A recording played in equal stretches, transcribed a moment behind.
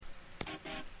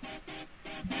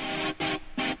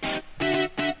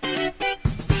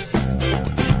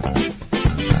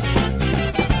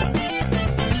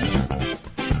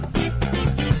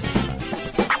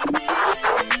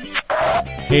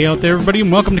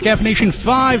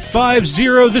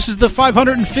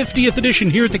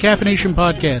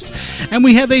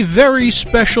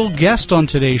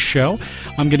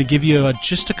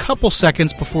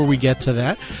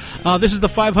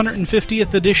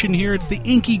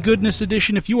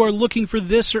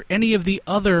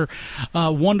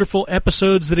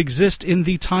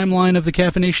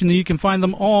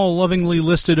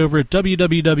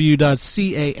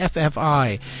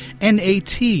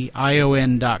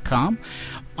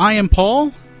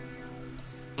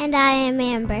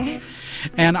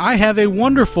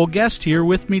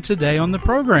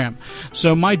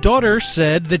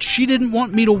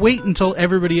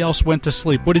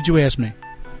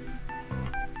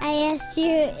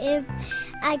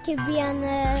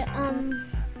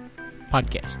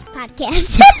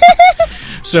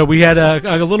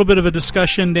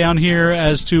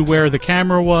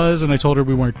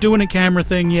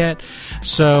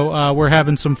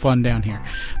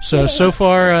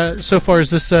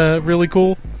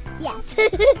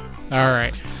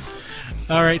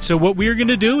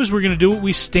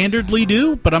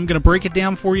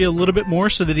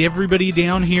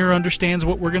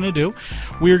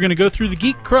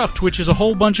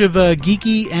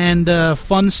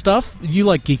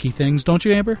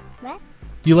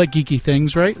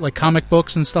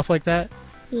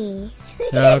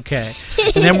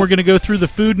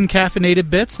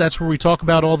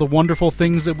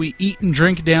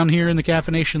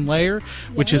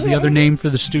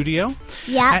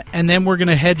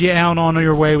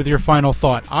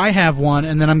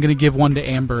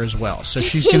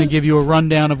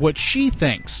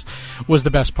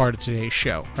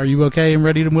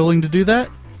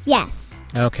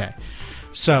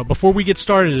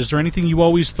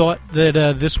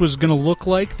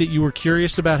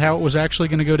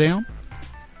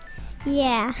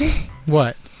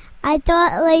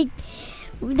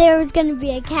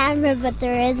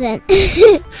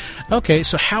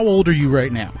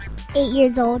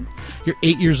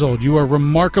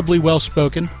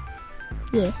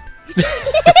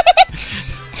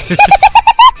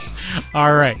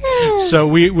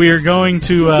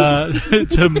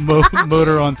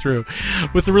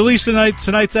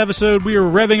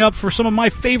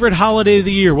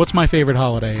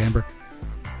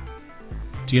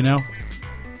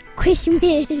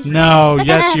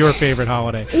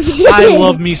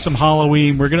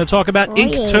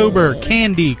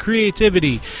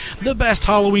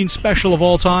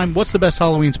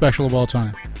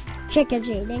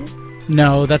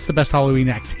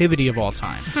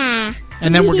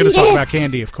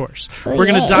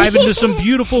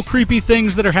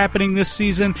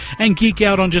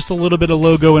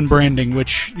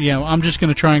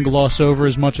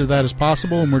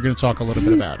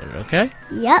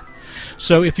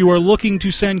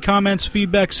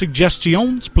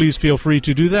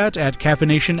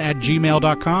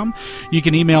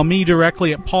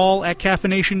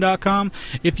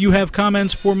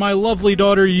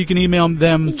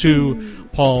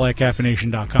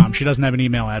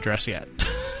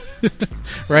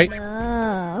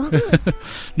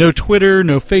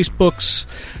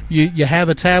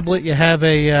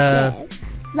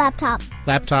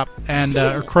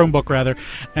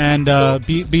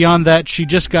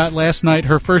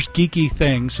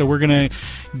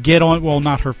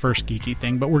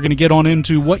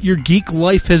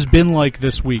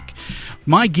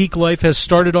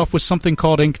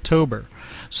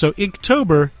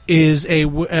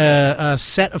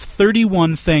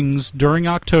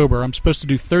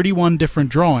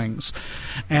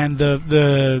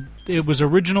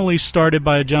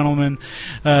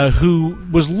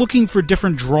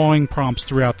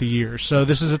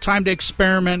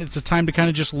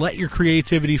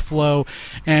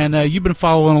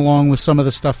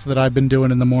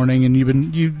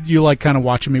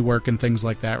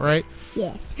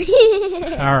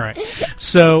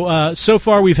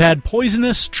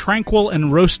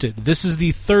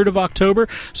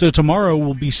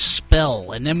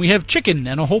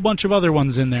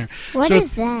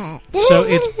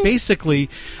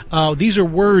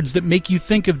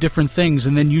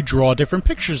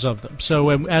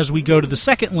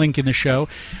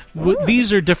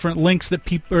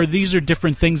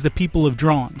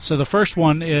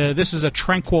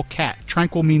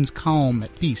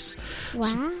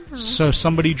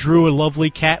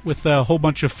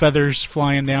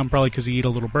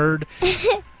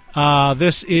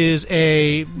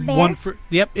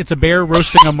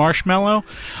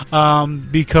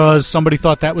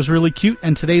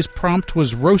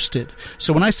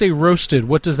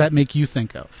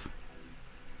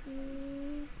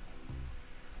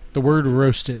The word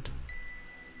roasted.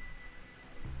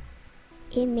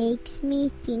 It makes me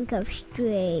think of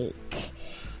steak.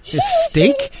 Is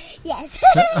steak? Yes.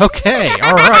 Okay,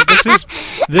 all right.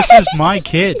 This is my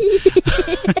kid.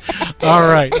 All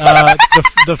right.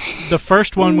 The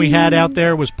first one we had out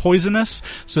there was poisonous.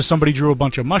 So somebody drew a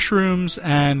bunch of mushrooms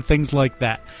and things like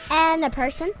that. And a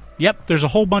person. Yep. There's a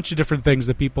whole bunch of different things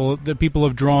that people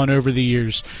have drawn over the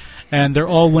years, and they're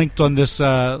all linked on this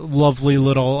lovely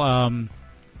little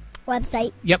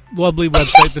website. Yep, lovely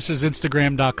website. This is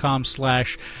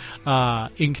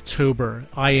Instagram.com/Inktober.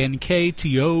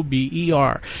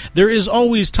 INKTOBER. There is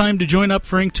always time to join up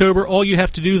for Inktober. All you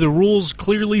have to do, the rules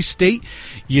clearly state,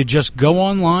 you just go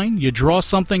online, you draw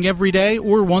something every day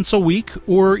or once a week,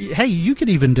 or, hey, you could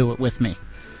even do it with me.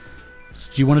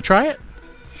 Do you want to try it?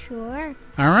 Sure.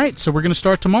 All right, so we're going to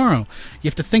start tomorrow. You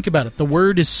have to think about it. The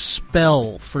word is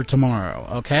spell for tomorrow,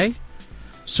 okay?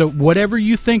 So whatever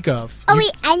you think of. Oh,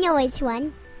 wait, I know which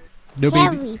one. No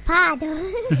Harry baby.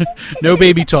 Potter. No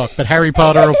baby talk, but Harry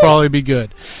Potter will probably be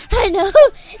good. I know.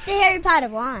 The Harry Potter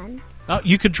wand. Oh,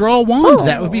 you could draw a wand.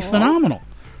 That would be phenomenal.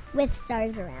 With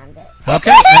stars around it.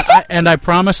 Okay, and I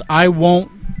promise I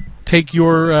won't take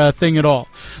your thing at all.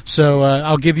 So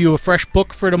I'll give you a fresh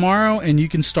book for tomorrow, and you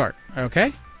can start. Okay?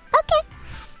 Okay.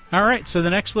 All right, so the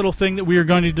next little thing that we are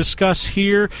going to discuss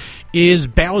here is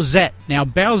Bowsette. Now,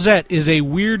 Bowsette is a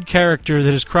weird character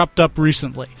that has cropped up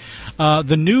recently.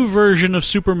 The new version of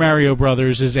Super Mario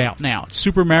Brothers is out now. It's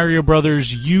Super Mario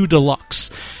Brothers U Deluxe.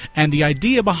 And the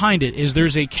idea behind it is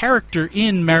there's a character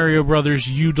in Mario Brothers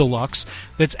U Deluxe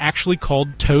that's actually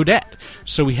called Toadette.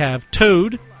 So we have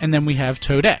Toad, and then we have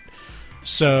Toadette.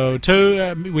 So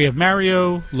we have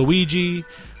Mario, Luigi,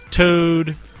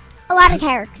 Toad. A lot of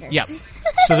characters. Yep.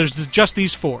 So there's just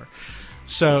these four.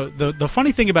 So the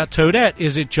funny thing about Toadette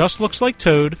is it just looks like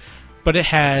Toad, but it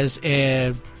has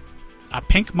a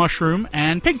pink mushroom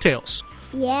and pigtails.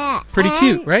 Yeah. Pretty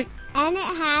cute, right? And it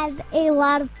has a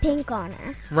lot of pink on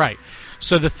her. Right.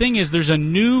 So the thing is, there's a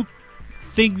new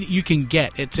thing that you can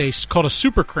get. It's called a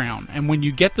Super Crown. And when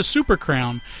you get the Super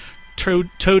Crown,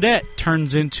 Toadette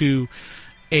turns into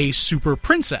a Super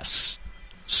Princess.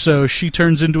 So she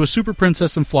turns into a super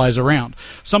princess and flies around.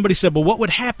 Somebody said, well, what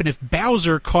would happen if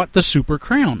Bowser caught the super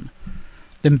crown?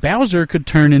 Then Bowser could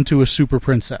turn into a super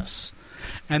princess.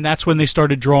 And that's when they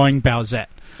started drawing Bowsette.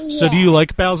 Yeah. So do you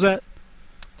like Bowsette?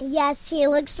 Yes, she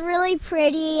looks really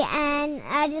pretty, and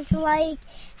I just like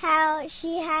how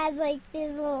she has, like,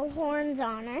 these little horns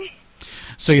on her.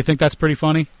 So you think that's pretty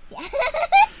funny? Yeah.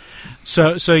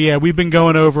 So yeah, we've been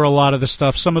going over a lot of the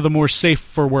stuff, some of the more safe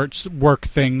for work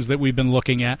things that we've been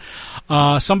looking at.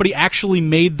 Somebody actually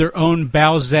made their own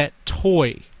Bowsette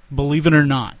toy, believe it or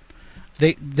not.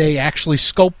 They actually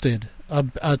sculpted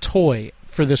a toy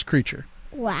for this creature.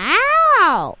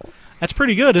 Wow. That's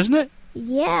pretty good, isn't it?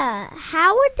 Yeah.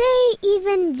 How would they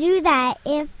even do that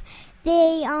if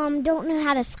they don't know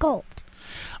how to sculpt?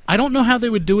 I don't know how they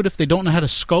would do it if they don't know how to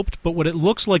sculpt, but what it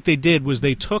looks like they did was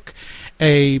they took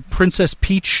a Princess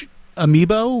Peach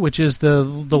amiibo, which is the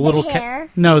little hair.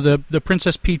 The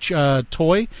Princess Peach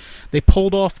toy. They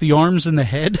pulled off the arms and the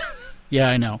head. Yeah,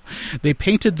 I know. They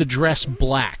painted the dress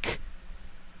black,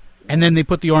 and then they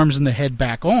put the arms and the head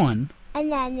back on.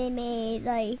 And then they made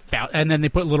and then they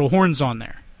put little horns on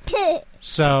there.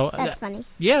 So that's funny.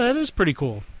 Yeah, that is pretty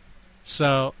cool.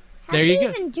 So. How do you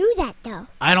even do that, though?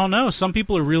 I don't know. Some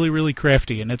people are really, really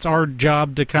crafty, and it's our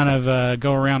job to kind of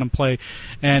go around and play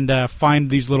and find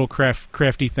these little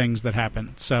crafty things that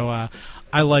happen. So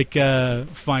I like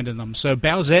finding them. So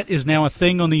Bowsette is now a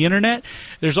thing on the internet.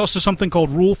 There's also something called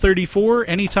Rule 34.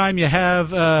 Anytime you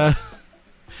have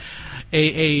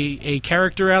a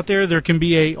character out there, there can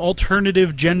be a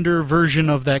alternative gender version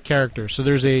of that character. So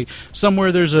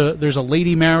somewhere there's a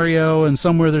Lady Mario, and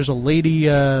somewhere there's a Lady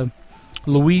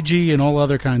Luigi, and all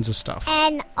other kinds of stuff.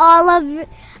 And all of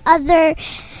other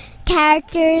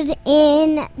characters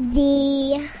in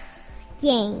the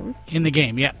game. In the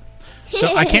game, yeah. So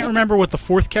I can't remember what the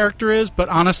fourth character is, but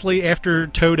honestly, after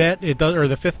Toadette, it does, or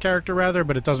the fifth character rather,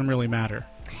 but it doesn't really matter.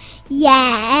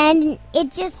 Yeah, and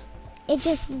it just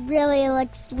really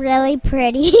looks really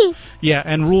pretty. Yeah,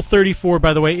 and Rule 34,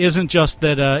 by the way, isn't just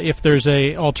that if there's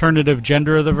a alternative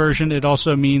gender of the version, it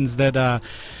also means that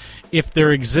if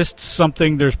there exists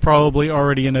something, there's probably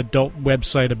already an adult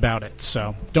website about it.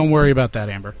 So don't worry about that,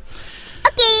 Amber.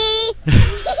 Okay.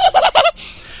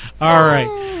 All right.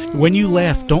 When you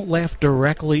laugh, don't laugh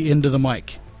directly into the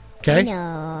mic. Okay? No.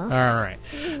 All right.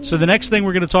 So the next thing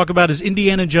we're going to talk about is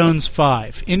Indiana Jones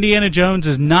 5. Indiana Jones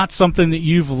is not something that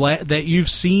you've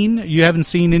seen. You haven't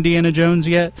seen Indiana Jones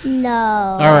yet? No.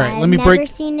 All right. I've never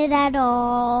seen it at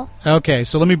all. Okay,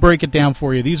 so let me break it down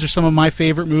for you. These are some of my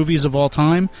favorite movies of all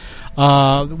time.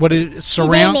 Did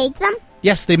they make them?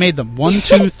 Yes, they made them. 1,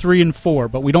 2, 3, and 4,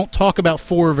 but we don't talk about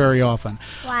 4 very often.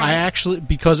 Why?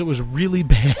 Because it was really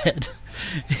bad.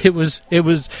 It was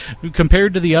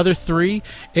compared to the other 3,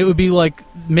 it would be like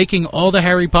making all the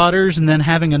Harry Potters and then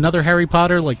having another Harry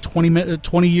Potter like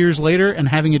 20 years later and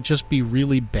having it just be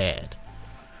really bad.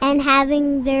 And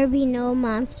having there be no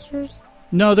monsters?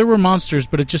 No, there were monsters,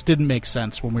 but it just didn't make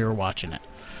sense when we were watching it.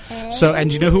 So,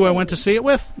 and you know who I went to see it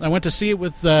with? I went to see it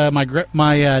with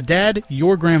my dad,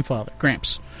 your grandfather,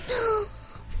 Gramps.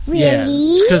 Really?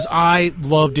 Yeah, because I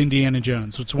loved Indiana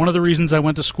Jones. It's one of the reasons I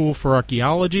went to school for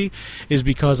archaeology, is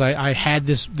because I had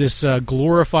this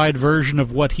glorified version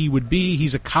of what he would be.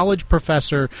 He's a college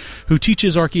professor who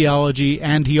teaches archaeology,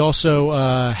 and he also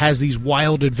has these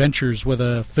wild adventures with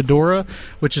a fedora,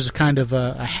 which is kind of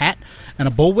a hat, and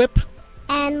a bullwhip.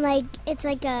 And it's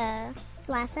like a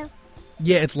lasso?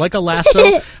 Yeah, it's like a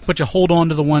lasso, but you hold on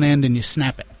to the one end and you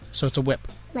snap it. So it's a whip.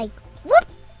 Like, whoop!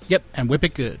 Yep, and whip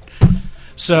it good.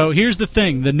 So here's the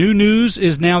thing. The new news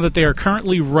is now that they are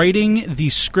currently writing the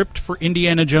script for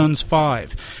Indiana Jones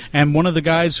 5. And one of the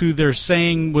guys who they're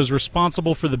saying was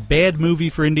responsible for the bad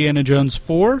movie for Indiana Jones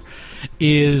 4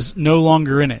 is no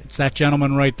longer in it. It's that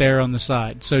gentleman right there on the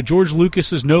side. So George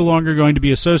Lucas is no longer going to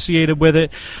be associated with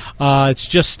it. It's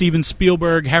just Steven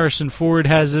Spielberg. Harrison Ford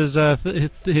has his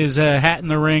hat in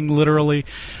the ring, literally.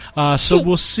 So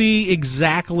we'll see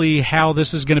exactly how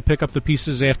this is going to pick up the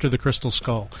pieces after the Crystal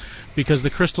Skull, because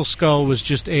the Crystal Skull was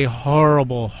just a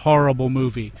horrible, horrible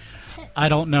movie. I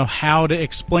don't know how to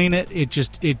explain it.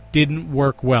 It didn't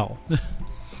work well.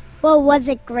 Well, was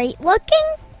it great looking?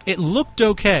 It looked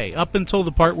okay up until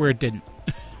the part where it didn't.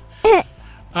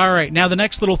 All right, now the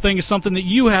next little thing is something that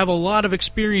you have a lot of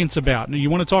experience about. Now, you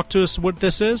want to talk to us what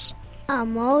this is?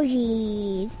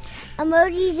 Emojis.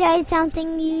 Emojis are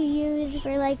something you use for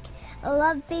a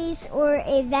love face or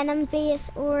a venom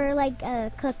face or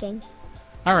a cooking.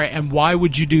 All right, and why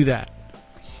would you do that?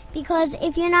 Because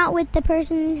if you're not with the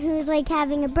person who's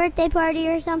having a birthday party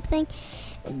or something,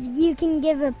 you can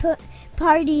give a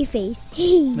party face.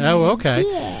 Oh, okay.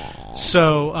 Yeah.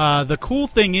 So the cool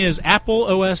thing is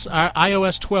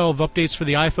iOS 12 updates for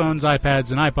the iPhones,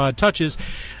 iPads, and iPod Touches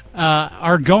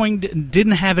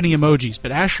didn't have any emojis,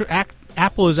 but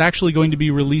Apple is actually going to be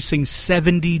releasing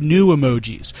 70 new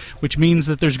emojis, which means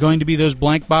that there's going to be those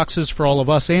blank boxes for all of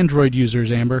us Android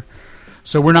users, Amber.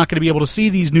 So we're not going to be able to see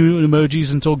these new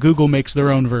emojis until Google makes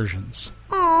their own versions.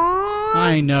 Aww.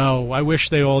 I know. I wish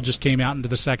they all just came out into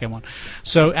the second one.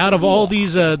 So out of all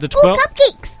these, the 12...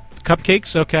 cupcakes!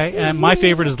 Cupcakes, okay. And my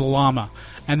favorite is the llama,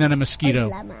 and then a mosquito.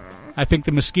 Llama. I think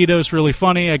the mosquito is really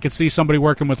funny. I could see somebody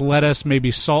working with lettuce, maybe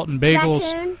salt and bagels.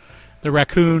 Raccoon. The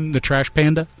raccoon, the trash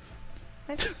panda.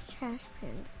 What's a trash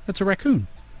panda? That's a raccoon.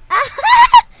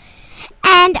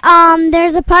 And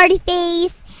there's a party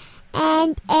face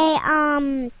and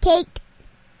a cake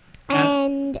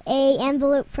and a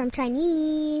envelope from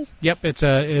Chinese. Yep, it's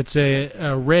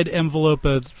a red envelope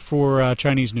for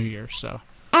Chinese New Year. So.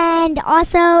 And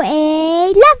also a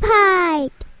love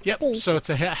heart. Yep. Face. So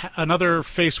it's another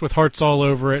face with hearts all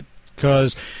over it.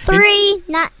 Because 3,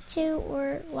 not 2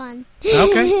 or 1.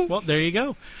 Okay, well, there you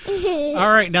go.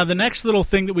 All right, now the next little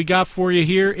thing that we got for you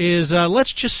here is,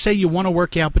 let's just say you want to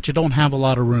work out, but you don't have a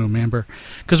lot of room, Amber.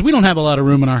 Because we don't have a lot of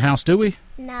room in our house, do we?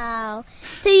 No.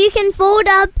 So you can fold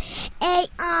up a,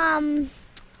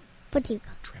 what do you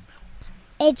call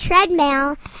it? A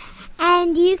treadmill,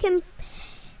 and you can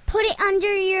put it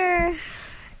under your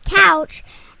couch,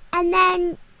 and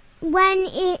then when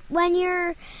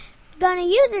you're going to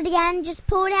use it again, just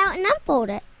pull it out and unfold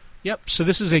it. Yep, so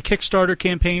this is a Kickstarter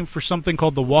campaign for something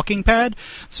called the Walking Pad.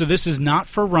 So this is not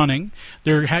for running.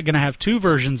 They're going to have 2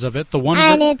 versions of it.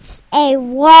 It's a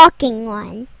walking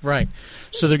one. Right.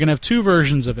 So they're going to have 2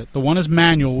 versions of it. The one is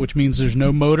manual, which means there's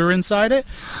no motor inside it.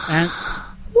 And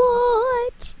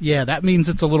what? Yeah, that means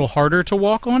it's a little harder to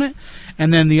walk on it.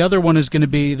 And then the other one is going to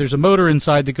be, there's a motor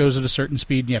inside that goes at a certain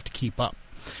speed and you have to keep up.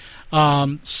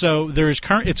 So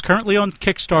it's currently on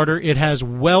Kickstarter. It has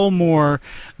well more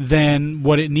than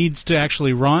what it needs to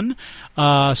actually run.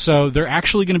 So they're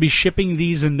actually going to be shipping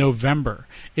these in November.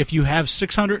 If you have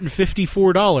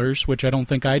 $654, which I don't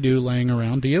think I do laying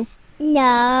around, do you?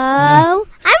 No.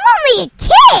 I'm only a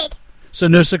kid. So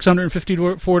no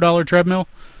 $654 treadmill?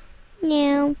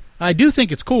 No. I do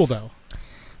think it's cool, though.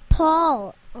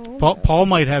 Paul, Paul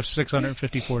might have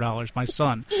 $654, my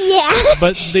son. Yeah,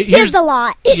 but here's a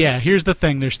lot. Yeah, here's the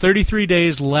thing. There's 33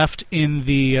 days left in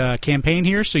the campaign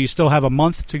here, so you still have a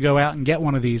month to go out and get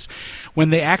one of these.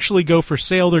 When they actually go for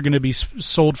sale, they're going to be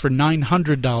sold for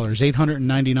 $900,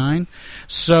 $899.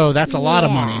 So that's a lot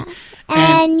of money.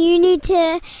 And you need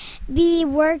to be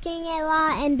working a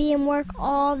lot and be in work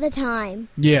all the time.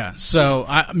 Yeah, so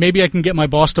maybe I can get my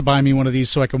boss to buy me one of these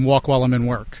so I can walk while I'm in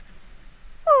work.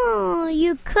 Oh,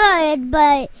 you could,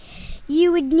 but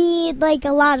you would need like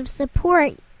a lot of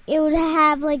support. It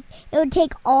would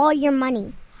take all your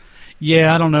money.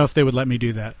 Yeah, I don't know if they would let me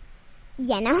do that.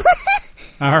 Yeah, no.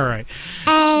 All right.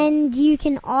 And you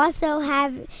can also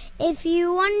have, if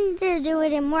you wanted to do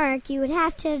it in work, you would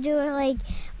have to do it like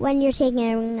when you're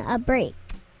taking a break.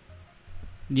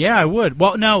 Yeah, I would.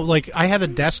 Well, no, like I have a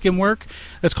desk in work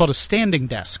that's called a standing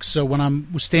desk. So when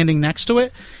I'm standing next to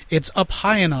it, it's up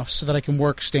high enough so that I can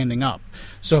work standing up.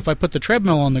 So if I put the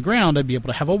treadmill on the ground, I'd be able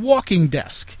to have a walking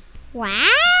desk.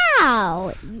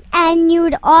 Wow. And you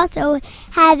would also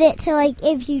have it to, like,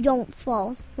 if you don't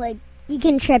fall, like, you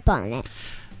can trip on it.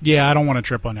 Yeah, I don't want to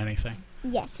trip on anything.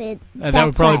 Yes, that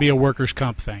would probably be a workers'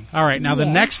 comp thing. All right, now the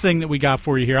next thing that we got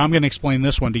for you here, I'm going to explain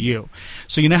this one to you.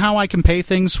 So you know how I can pay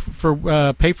for things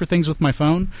with my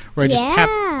phone, where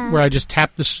I just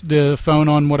tap the phone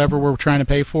on whatever we're trying to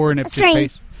pay for, and it just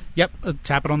pays. Yep,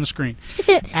 tap it on the screen.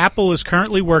 Apple is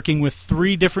currently working with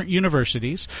 3 different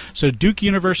universities. So Duke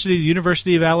University, the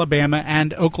University of Alabama,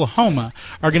 and Oklahoma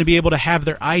are going to be able to have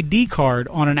their ID card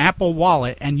on an Apple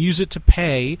Wallet and use it to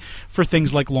pay for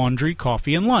things like laundry,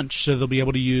 coffee, and lunch. So they'll be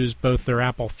able to use both their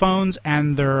Apple phones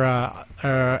and their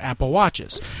Apple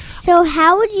Watches. So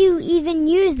how would you even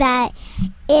use that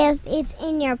if it's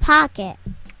in your pocket?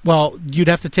 Well, you'd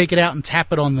have to take it out and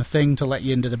tap it on the thing to let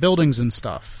you into the buildings and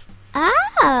stuff.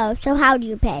 Oh, so how do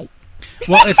you pay?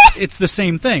 Well, it's the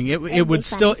same thing. It would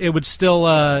still take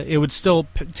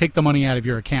the money out of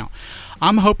your account.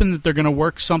 I'm hoping that they're going to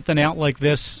work something out like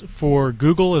this for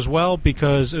Google as well,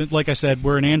 because, like I said,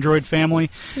 we're an Android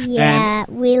family. Yeah,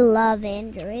 we love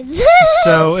Androids.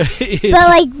 So, but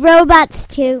like robots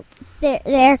too.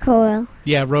 They're cool.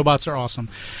 Yeah, robots are awesome,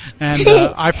 and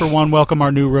I for one welcome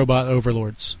our new robot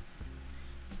overlords.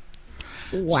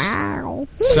 Wow.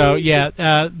 So,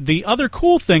 yeah, the other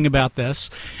cool thing about this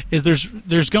is there's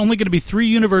only going to be 3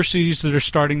 universities that are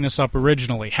starting this up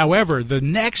originally. However, the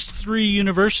next 3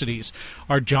 universities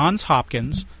are Johns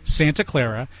Hopkins, Santa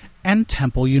Clara, and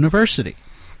Temple University.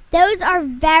 Those are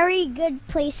very good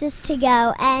places to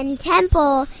go, and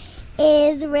Temple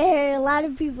is where a lot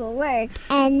of people work,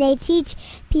 and they teach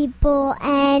people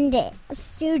and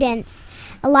students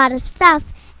a lot of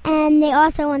stuff. And they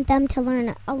also want them to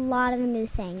learn a lot of new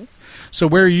things. So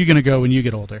where are you going to go when you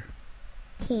get older?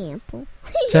 Temple.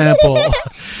 Temple.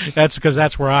 That's because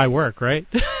that's where I work, right?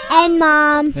 And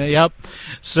Mom. Yep.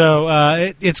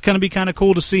 So it's going to be kind of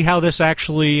cool to see how this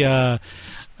actually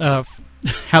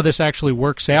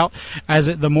works out as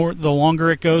the longer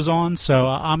it goes on. So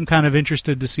I'm kind of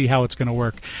interested to see how it's going to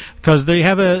work, because they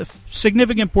have a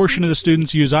significant portion of the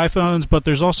students use iPhones, but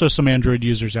there's also some Android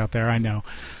users out there, I know.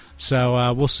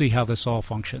 So we'll see how this all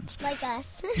functions. Like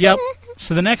us. Yep.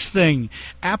 So the next thing,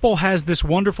 Apple has this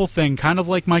wonderful thing, kind of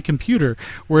like my computer,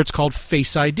 where it's called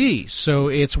Face ID. So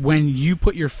it's when you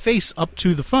put your face up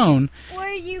to the phone. Or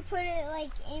you put it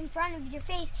like in front of your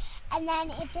face, and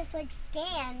then it just like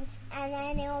scans, and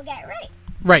then it will get right.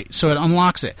 Right. So it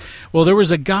unlocks it. Well, there was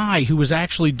a guy who was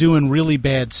actually doing really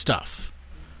bad stuff,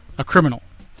 a criminal,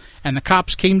 and the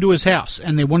cops came to his house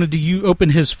and they wanted to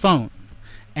open his phone.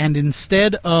 And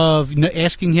instead of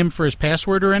asking him for his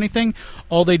password or anything,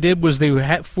 all they did was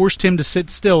they forced him to sit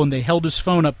still, and they held his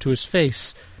phone up to his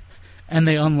face, and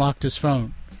they unlocked his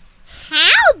phone.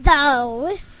 How,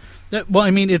 though? Well,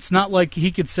 I mean, it's not like he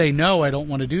could say, no, I don't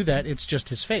want to do that. It's just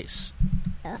his face.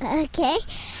 Okay.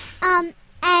 And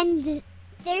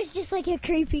there's just like a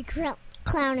creepy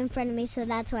clown in front of me, so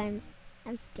that's why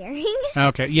I'm staring.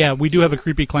 Okay, yeah, we do have a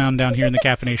creepy clown down here in the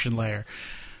CaffiNation lair.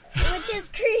 Which is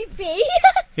creepy.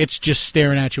 It's just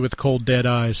staring at you with cold, dead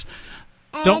eyes.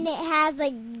 And it has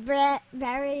like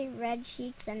very red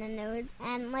cheeks and a nose,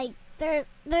 and like there's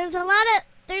a lot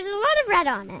of red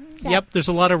on it. So. Yep, there's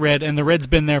a lot of red, and the red's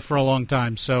been there for a long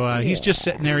time. So he's just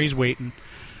sitting there. He's waiting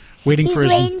for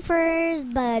his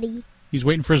buddy. He's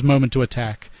waiting for his moment to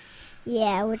attack.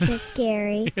 Yeah, which is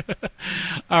scary.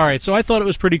 All right, so I thought it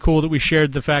was pretty cool that we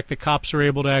shared the fact that cops are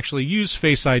able to actually use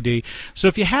Face ID. So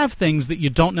if you have things that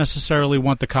you don't necessarily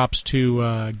want the cops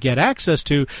to get access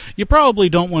to, you probably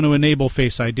don't want to enable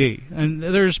Face ID. And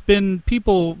there's been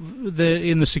people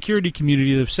in the security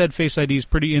community that have said Face ID is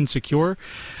pretty insecure,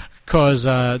 because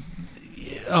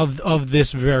of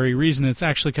this very reason. It's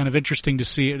actually kind of interesting to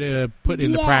see it put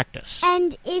into practice.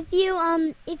 And if you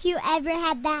ever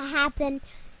had that happen,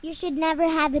 you should never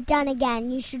have it done again.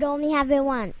 You should only have it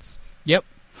once. Yep.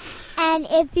 And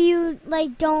if you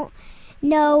don't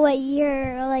know what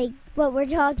what we're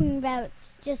talking about,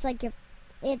 it's just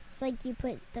it's like you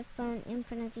put the phone in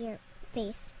front of your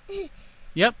face.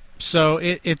 Yep. So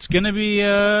it's going to be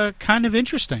kind of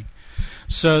interesting.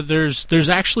 So there's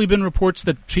actually been reports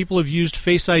that people have used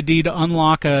Face ID to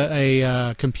unlock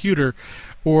a computer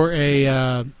or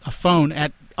a phone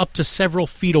at up to several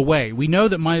feet away. We know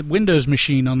that my Windows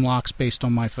machine unlocks based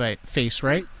on my face,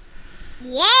 right?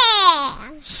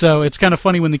 Yeah! So it's kind of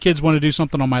funny when the kids want to do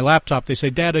something on my laptop. They say,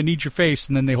 "Dad, I need your face,"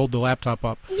 and then they hold the laptop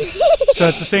up. So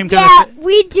it's the same kind of thing.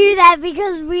 We do that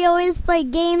because we always play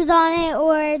games on it,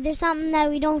 or there's something that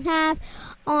we don't have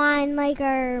on,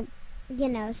 our,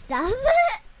 stuff.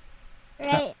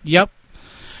 Right? Yep.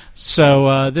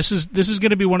 So this is going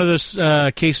to be one of those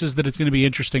cases that it's going to be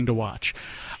interesting to watch.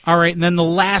 All right, and then the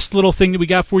last little thing that we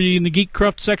got for you in the Geek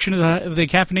Craft section of the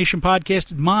CaffiNation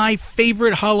podcast, my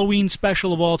favorite Halloween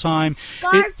special of all time.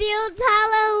 Garfield's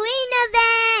Halloween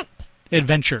event!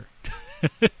 Adventure.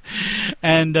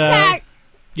 And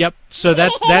yep, so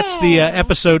that's the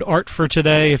episode art for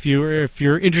today. If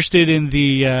you're interested in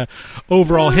the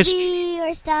overall history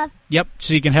or stuff. Yep,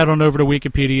 so you can head on over to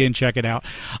Wikipedia and check it out.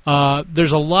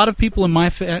 There's a lot of people in my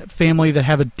family that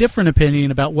have a different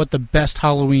opinion about what the best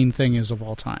Halloween thing is of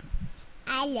all time.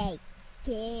 I like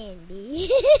candy.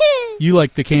 You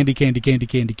like the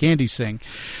candy sing.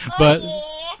 But,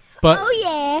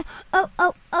 oh yeah.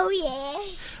 Oh yeah.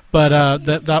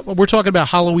 But we're talking about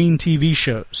Halloween TV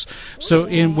shows. So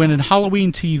when in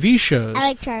Halloween TV shows, I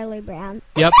like Charlie Brown.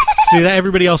 Yep. See that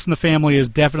everybody else in the family is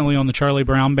definitely on the Charlie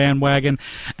Brown bandwagon,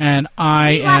 and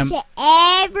we watch it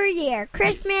every year,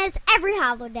 Christmas, every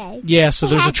holiday. Yeah. So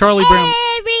there's a Charlie Brown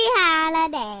every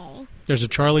holiday. There's a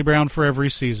Charlie Brown for every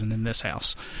season in this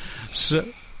house. So.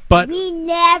 But we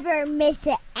never miss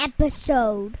an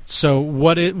episode. So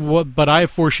but I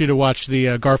force you to watch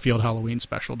the Garfield Halloween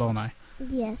special, don't I?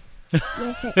 Yes.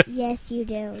 Yes, you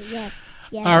do. Yes.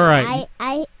 All right.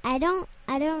 I don't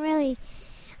really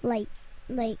like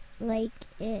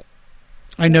it.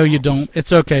 I know you don't.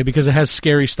 It's okay because it has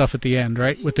scary stuff at the end,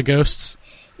 right? With the ghosts.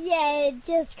 Yeah, it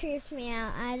just creeps me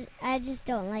out. I just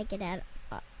don't like it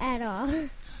at all.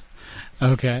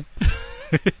 Okay.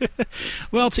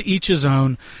 Well, to each his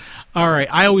own. All right.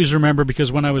 I always remember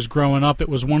because when I was growing up, it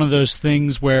was one of those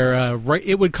things where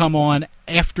it would come on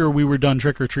after we were done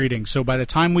trick-or-treating. So by the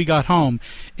time we got home,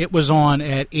 it was on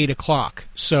at 8 o'clock.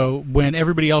 So when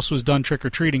everybody else was done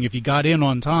trick-or-treating, if you got in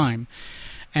on time,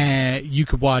 you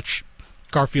could watch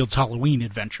Garfield's Halloween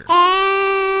Adventure.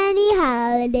 Any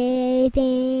holiday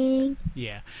thing.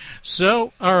 Yeah.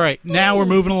 So, all right. Now we're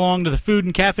moving along to the food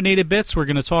and caffeinated bits. We're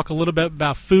going to talk a little bit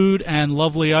about food and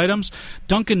lovely items.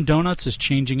 Dunkin' Donuts is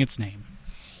changing its name.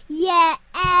 Yeah,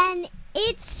 and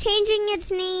it's changing its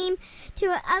name to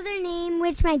another name,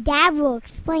 which my dad will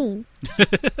explain.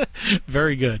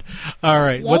 Very good. All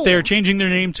right. Yeah. What they're changing their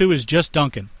name to is just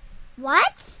Dunkin'.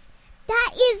 What?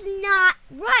 That is not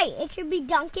right. It should be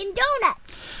Dunkin'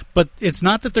 Donuts. But it's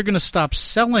not that they're going to stop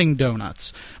selling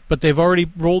donuts, but they've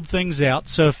already rolled things out.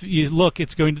 So if you look,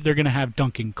 they're going to have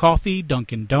Dunkin' Coffee,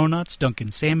 Dunkin' Donuts,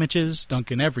 Dunkin' Sandwiches,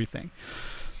 Dunkin' everything.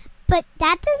 But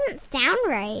that doesn't sound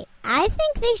right. I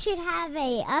think they should have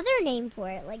a other name for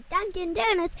it, like Dunkin'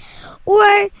 Donuts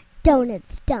or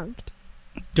Donuts Dunked.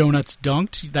 Donuts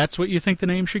Dunked? That's what you think the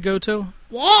name should go to?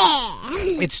 Yeah.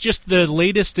 It's just the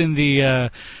latest in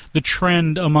the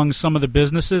trend among some of the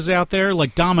businesses out there,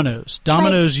 like Domino's.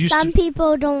 Domino's used some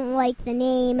people don't like the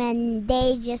name and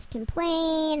they just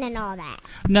complain and all that.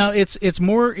 No, it's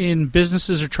more in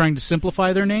businesses are trying to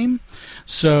simplify their name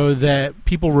so that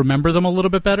people remember them a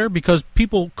little bit better, because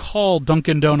people call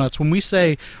Dunkin' Donuts. When we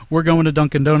say we're going to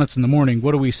Dunkin' Donuts in the morning,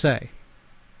 what do we say?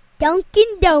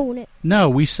 Dunkin' Donuts. No,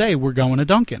 we say we're going to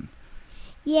Dunkin'.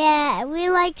 Yeah, we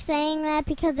like saying that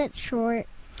because it's short.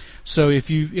 So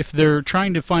if they're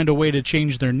trying to find a way to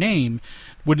change their name,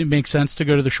 wouldn't it make sense to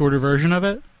go to the shorter version of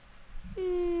it?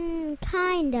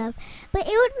 Kind of. But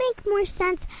it would make more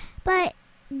sense. But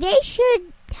they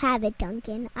should have it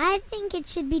Dunkin'. I think it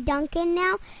should be Dunkin'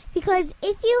 now, because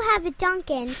if you have it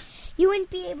Dunkin', you wouldn't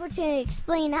be able to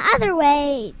explain the other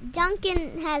way.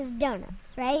 Dunkin' has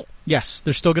donuts, right? Yes,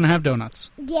 they're still going to have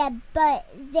donuts. Yeah, but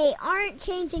they aren't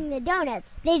changing the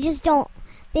donuts. They just don't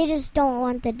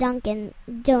want the Dunkin'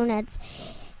 Donuts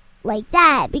like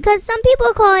that, because some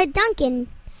people call it Dunkin'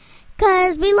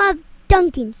 because we love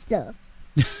Dunkin' stuff.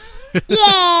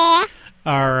 Yeah.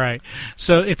 All right.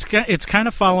 So it's kind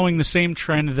of following the same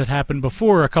trend that happened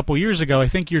before a couple years ago. I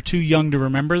think you're too young to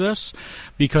remember this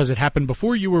because it happened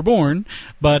before you were born.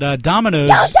 But Domino's...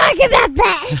 Don't talk about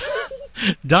that!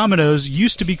 Domino's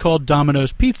used to be called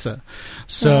Domino's Pizza.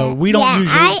 So we don't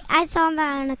usually... I saw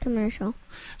that in a commercial.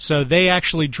 So they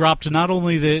actually dropped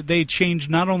they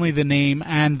changed not only the name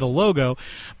and the logo,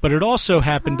 but it also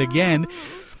happened again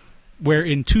where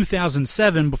in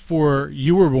 2007, before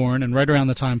you were born and right around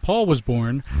the time Paul was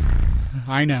born,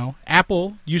 I know,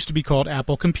 Apple used to be called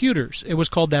Apple Computers. It was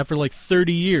called that for like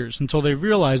 30 years until they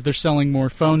realized they're selling more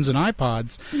phones and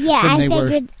iPods than they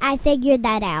were. I figured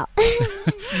that out.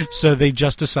 So they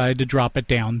just decided to drop it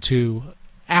down to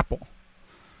Apple.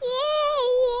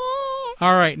 Yeah.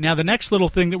 All right, now the next little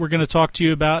thing that we're going to talk to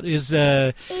you about is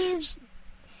someone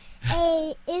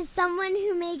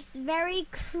who makes very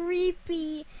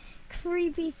creepy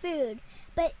food,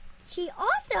 but she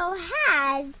also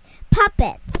has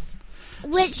puppets,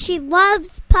 which she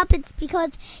loves puppets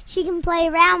because she can play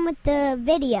around with the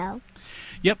video.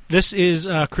 Yep, this is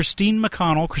Christine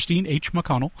H.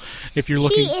 McConnell. If you're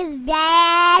looking, she is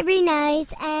very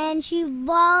nice, and she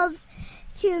loves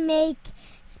to make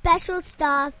special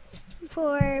stuff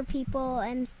for people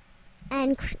and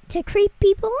to creep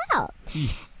people out.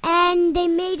 And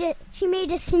she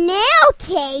made a snail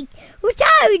cake, which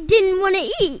I didn't want to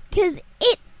eat because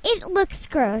it looks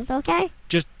gross, okay?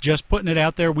 Just putting it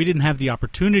out there, we didn't have the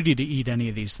opportunity to eat any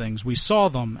of these things. We saw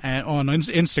them on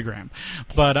Instagram.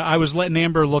 But I was letting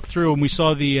Amber look through, and we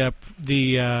saw the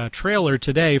trailer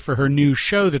today for her new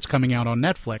show that's coming out on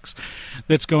Netflix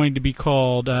that's going to be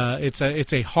called, it's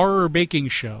a horror baking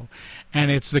show,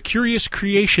 and it's The Curious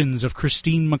Creations of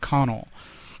Christine McConnell.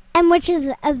 And which is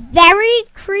a very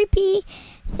creepy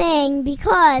thing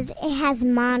because it has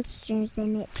monsters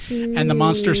in it too. And the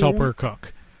monsters help her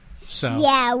cook. So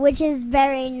yeah, which is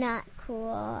very not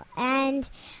cool. And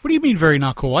what do you mean very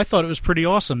not cool? I thought it was pretty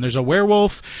awesome. There's a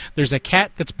werewolf, there's a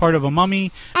cat that's part of a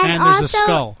mummy, and there's a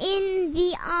skull. In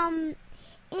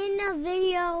a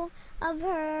video of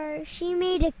her, she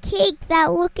made a cake that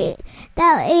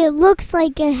it looks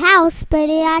like a house, but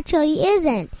it actually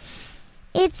isn't.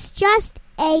 It's just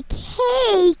a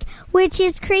cake, which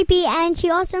is creepy, and she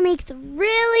also makes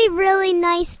really, really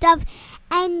nice stuff,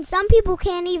 and some people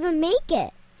can't even make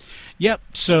it. Yep,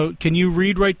 so can you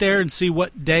read right there and see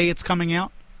what day it's coming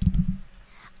out?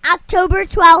 October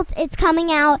 12th, it's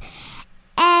coming out,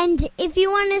 and if you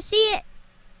want to see it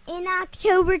in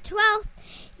October 12th,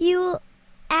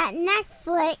 at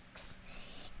Netflix,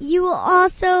 you will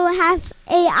also have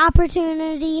an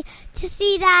opportunity to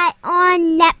see that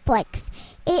on Netflix.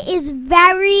 It is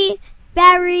very,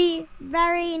 very,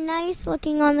 very nice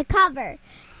looking on the cover.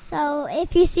 So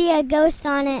if you see a ghost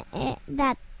on it,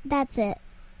 that's it.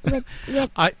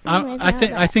 I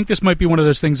think this might be one of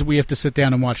those things that we have to sit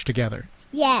down and watch together.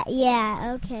 Yeah,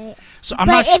 okay. So if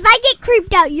I get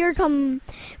creeped out, you're coming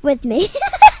with me.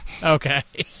 Okay.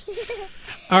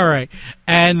 All right.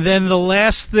 And then the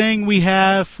last thing we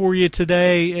have for you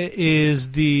today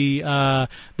is the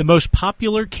most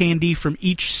popular candy from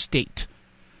each state.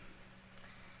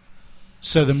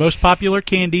 So the most popular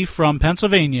candy from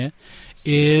Pennsylvania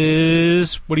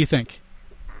is, what do you think?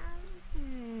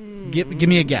 Give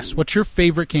me a guess. What's your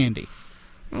favorite candy?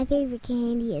 My favorite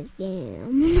candy is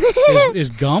gum. Is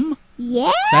gum?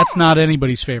 Yeah. That's not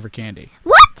anybody's favorite candy.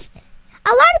 What? A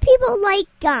lot of people like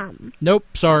gum. Nope,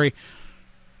 sorry.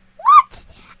 What?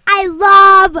 I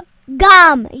love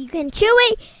gum. You can chew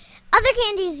it. Other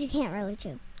candies you can't really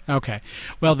chew. Okay.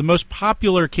 Well, the most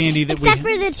popular candy that Except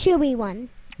for the chewy one.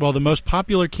 Well, the most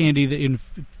popular candy in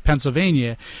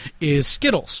Pennsylvania is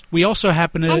Skittles. We also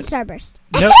happen to... And Starburst.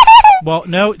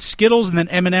 No, Skittles and then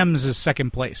M&M's is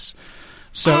second place.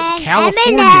 So and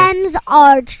California... M&M's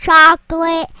are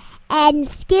chocolate and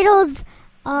Skittles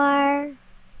are...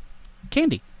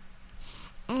 candy.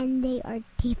 And they are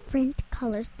different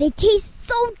colors. They taste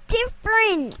so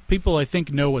different. People, I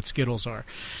think, know what Skittles are.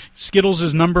 Skittles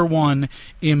is number one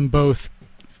in both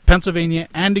Pennsylvania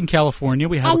and in California.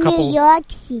 We have and a couple. New York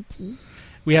City.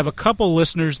 We have a couple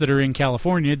listeners that are in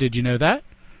California. Did you know that?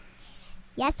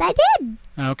 Yes, I did.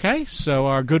 Okay, so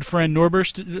our good friend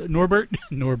Norbert.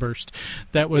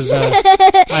 That was.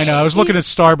 I know. I was looking at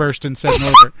Starburst and said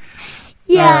Norbert.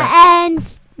 Yeah, right.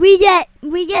 And we get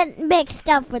mixed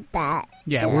up with that.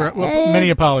 Yeah,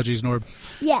 many apologies, Norb.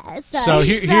 Yeah, sorry. So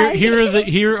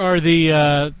here are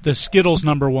the Skittles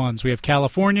number ones. We have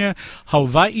California,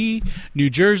 Hawaii,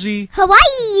 New Jersey,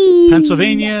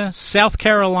 Pennsylvania, South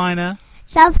Carolina.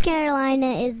 South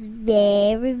Carolina is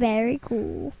very, very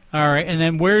cool. All right, and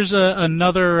then where's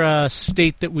another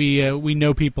state that we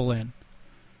know people in?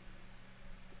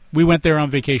 We went there on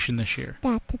vacation this year.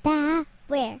 Da, da, da.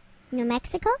 Where? New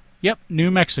Mexico? Yep,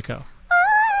 New Mexico.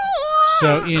 Oh, yeah.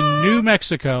 So in New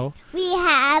Mexico, we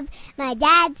have my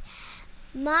dad's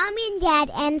mom and dad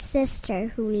and sister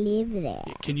who live there.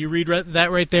 Can you read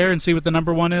that right there and see what the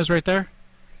number 1 is right there?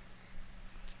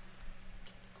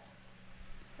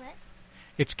 What?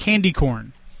 It's candy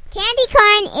corn. Candy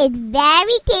corn is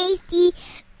very tasty,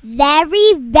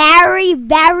 very, very,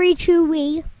 very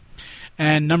chewy.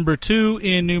 And number 2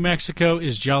 in New Mexico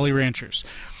is Jolly Ranchers.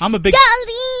 I'm a big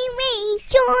Jolly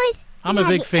Ranchers. I'm a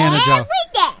big fan of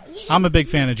I'm a big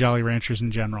fan of Jolly Ranchers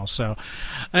in general. So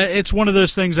it's one of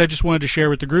those things I just wanted to share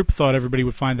with the group. Thought everybody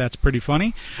would find that's pretty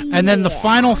funny. Yeah. And then the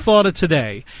final thought of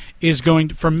today is going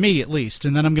to, from me at least,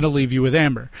 and then I'm going to leave you with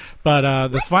Amber. But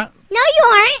No, you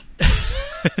aren't.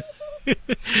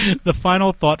 The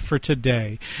final thought for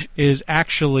today is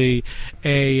actually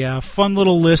a fun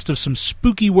little list of some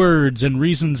spooky words and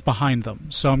reasons behind them.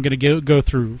 So I'm going to go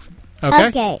through. Okay.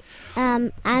 Okay.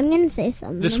 I'm going to say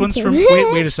something. This one's from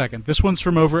wait a second. This one's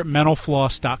from over at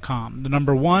mentalfloss.com. The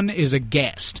number 1 is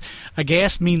aghast.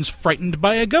 Aghast means frightened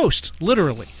by a ghost,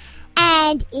 literally.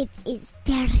 And it is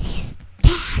very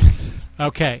scary.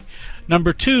 Okay.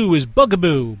 Number 2 is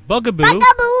bugaboo.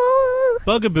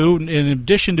 Bugaboo, in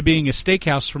addition to being a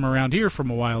steakhouse from around here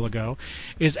from a while ago,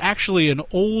 is actually an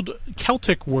old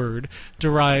Celtic word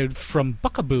derived from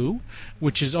buckaboo,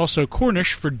 which is also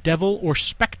Cornish for devil or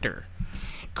spectre.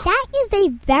 That is a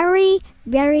very,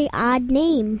 very odd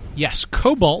name. Yes,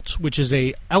 cobalt, which is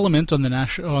a element on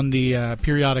the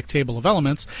periodic table of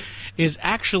elements, is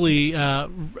actually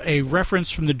a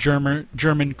reference from the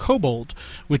German kobold,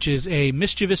 which is a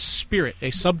mischievous spirit,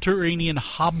 a subterranean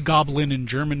hobgoblin in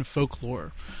German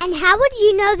folklore. And how would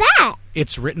you know that?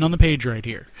 It's written on the page right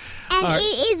here. And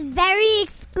it is very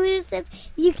exclusive.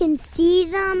 You can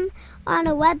see them on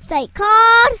a website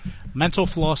called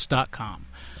mentalfloss.com.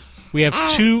 We have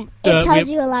and 2... it tells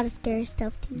you a lot of scary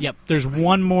stuff, too. Yep. There's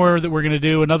one more that we're going to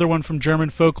do. Another one from German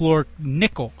folklore,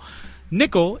 nickel.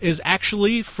 Nickel is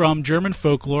actually from German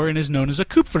folklore and is known as a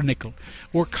Kupfernickel,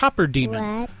 or copper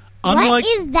demon. What? What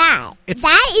is that? It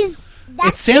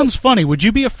sounds funny. Would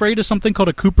you be afraid of something called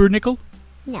a Kupfernickel?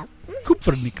 No.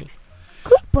 Kupfernickel.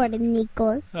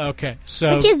 Kupfernickel. Okay,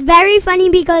 so... Which is very funny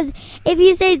because if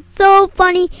you say it's so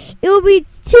funny, it will be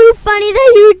too funny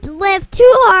that you would laugh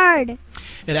too hard.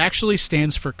 It actually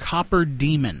stands for copper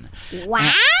demon.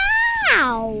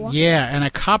 Wow! Yeah, and a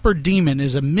copper demon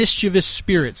is a mischievous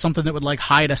spirit, something that would like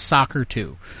hide a sock or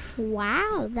two.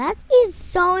 Wow, that is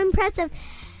so impressive.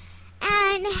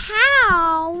 And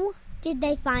how did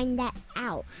they find that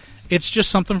out? It's just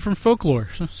something from folklore,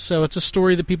 so it's a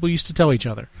story that people used to tell each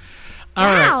other. All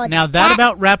wow, right, now that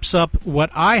about wraps up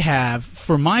what I have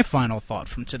for my final thought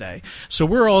from today. So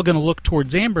we're all going to look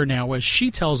towards Amber now as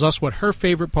she tells us what her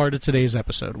favorite part of today's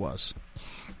episode was.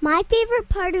 My favorite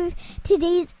part of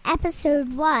today's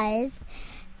episode was...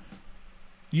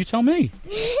 You tell me.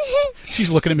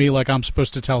 She's looking at me like I'm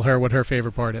supposed to tell her what her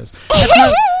favorite part is.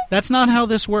 That's not how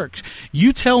this works.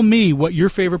 You tell me what your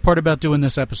favorite part about doing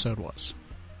this episode was.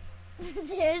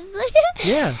 Seriously?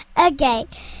 Yeah. Okay.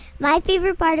 My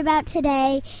favorite part about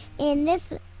today in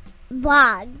this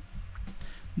vlog,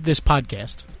 this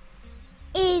podcast,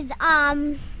 was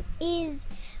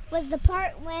the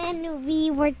part when we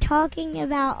were talking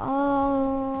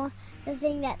about the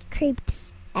thing that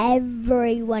creeps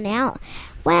everyone out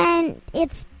when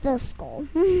it's the skull.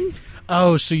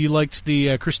 Oh, so you liked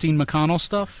the Christine McConnell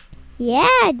stuff? Yeah,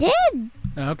 I did.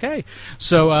 Okay.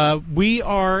 So we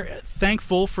are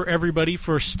thankful for everybody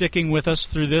for sticking with us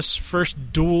through this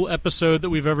first dual episode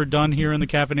that we've ever done here in the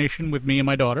CaffiNation with me and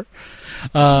my daughter.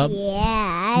 I've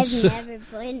never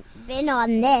been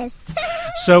on this.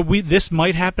 So this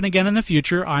might happen again in the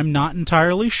future. I'm not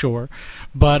entirely sure.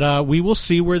 But we will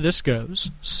see where this goes.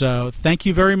 So thank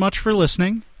you very much for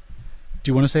listening.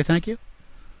 Do you want to say thank you?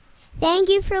 Thank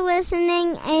you for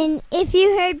listening. And if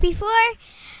you heard before...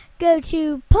 go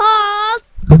to pause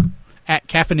at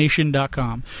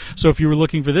CaffiNation.com. So if you were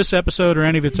looking for this episode or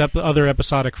any of its other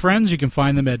episodic friends, you can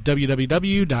find them at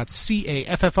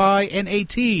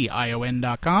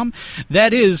www.CaffiNation.com.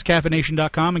 That is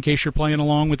CaffiNation.com in case you're playing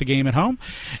along with the game at home.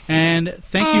 And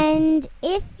thank you. And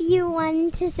if you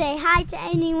want to say hi to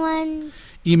anyone,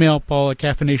 email Paul at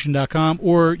CaffiNation.com,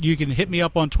 or you can hit me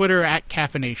up on Twitter at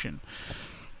CaffiNation.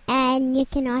 And you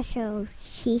can also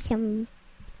see some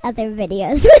other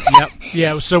videos. Yep.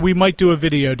 Yeah, so we might do a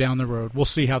video down the road. We'll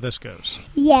see how this goes.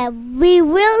 Yeah, we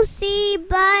will see,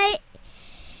 but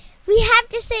we have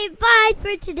to say bye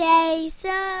for today,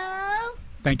 so...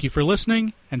 Thank you for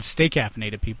listening, and stay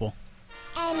caffeinated, people.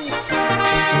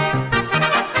 And...